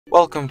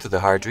Welcome to the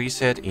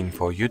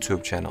HardReset.Info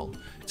YouTube channel.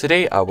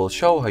 Today I will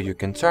show how you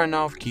can turn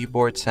off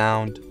keyboard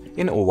sound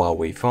in a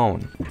Huawei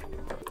phone.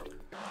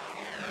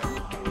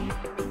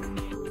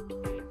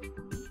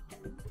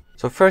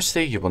 So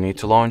firstly, you will need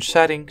to launch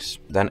Settings,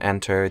 then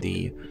enter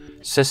the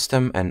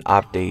System and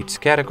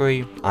Updates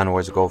category.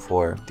 Onwards, go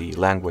for the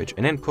Language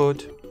and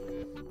Input,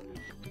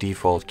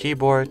 Default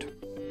Keyboard,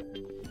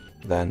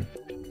 then,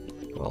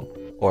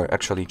 or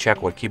actually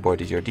check what keyboard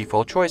is your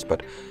default choice,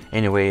 but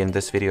anyway, in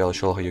this video I'll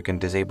show how you can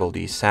disable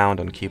the sound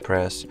on key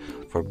press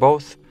for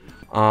both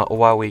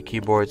Huawei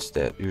keyboards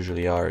that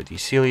usually are the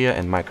Celia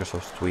and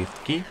Microsoft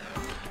Swift key.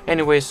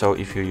 Anyway, so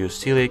if you use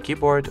Celia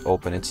keyboard,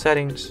 open its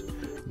settings,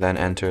 then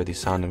enter the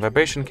sound and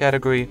vibration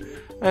category,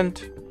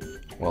 and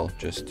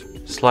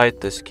just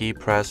slide this key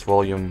press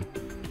volume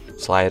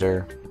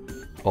slider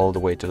all the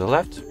way to the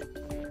left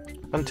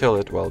until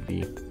it will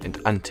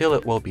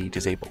be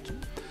disabled.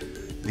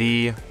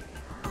 The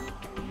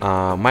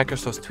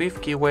Microsoft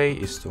Swift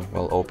keyway is to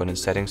open in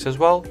settings as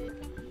well,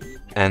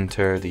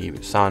 enter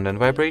the sound and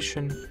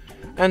vibration,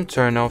 and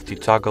turn off the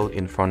toggle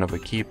in front of a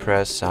key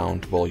press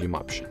sound volume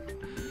option.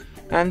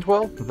 And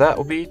that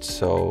will be it.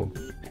 So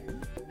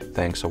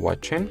thanks for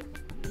watching,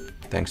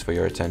 thanks for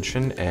your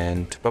attention,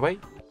 and bye bye.